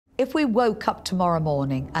If we woke up tomorrow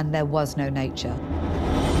morning and there was no nature,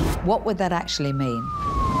 what would that actually mean?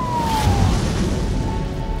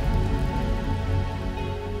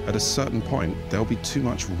 At a certain point, there'll be too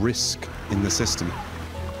much risk in the system.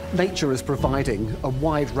 Nature is providing a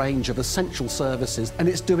wide range of essential services, and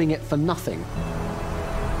it's doing it for nothing.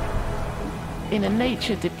 In a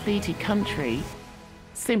nature-depleted country,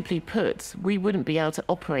 simply put, we wouldn't be able to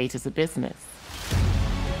operate as a business.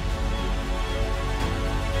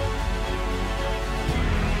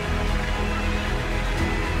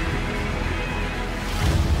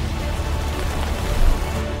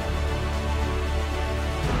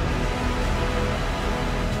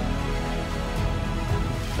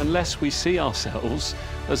 Unless we see ourselves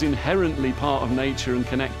as inherently part of nature and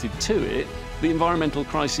connected to it, the environmental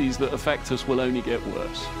crises that affect us will only get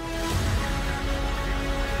worse.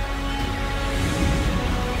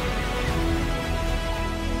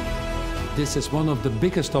 This is one of the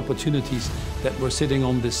biggest opportunities that we're sitting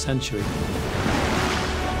on this century.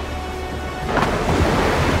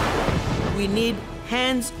 We need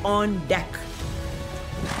hands on deck.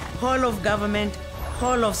 Whole of government,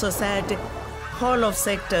 whole of society, whole of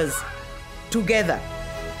sectors together.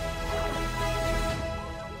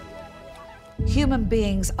 Human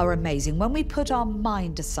beings are amazing. When we put our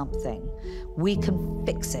mind to something, we can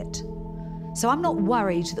fix it. So I'm not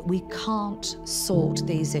worried that we can't sort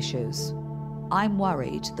these issues. I'm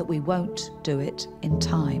worried that we won't do it in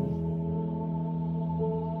time.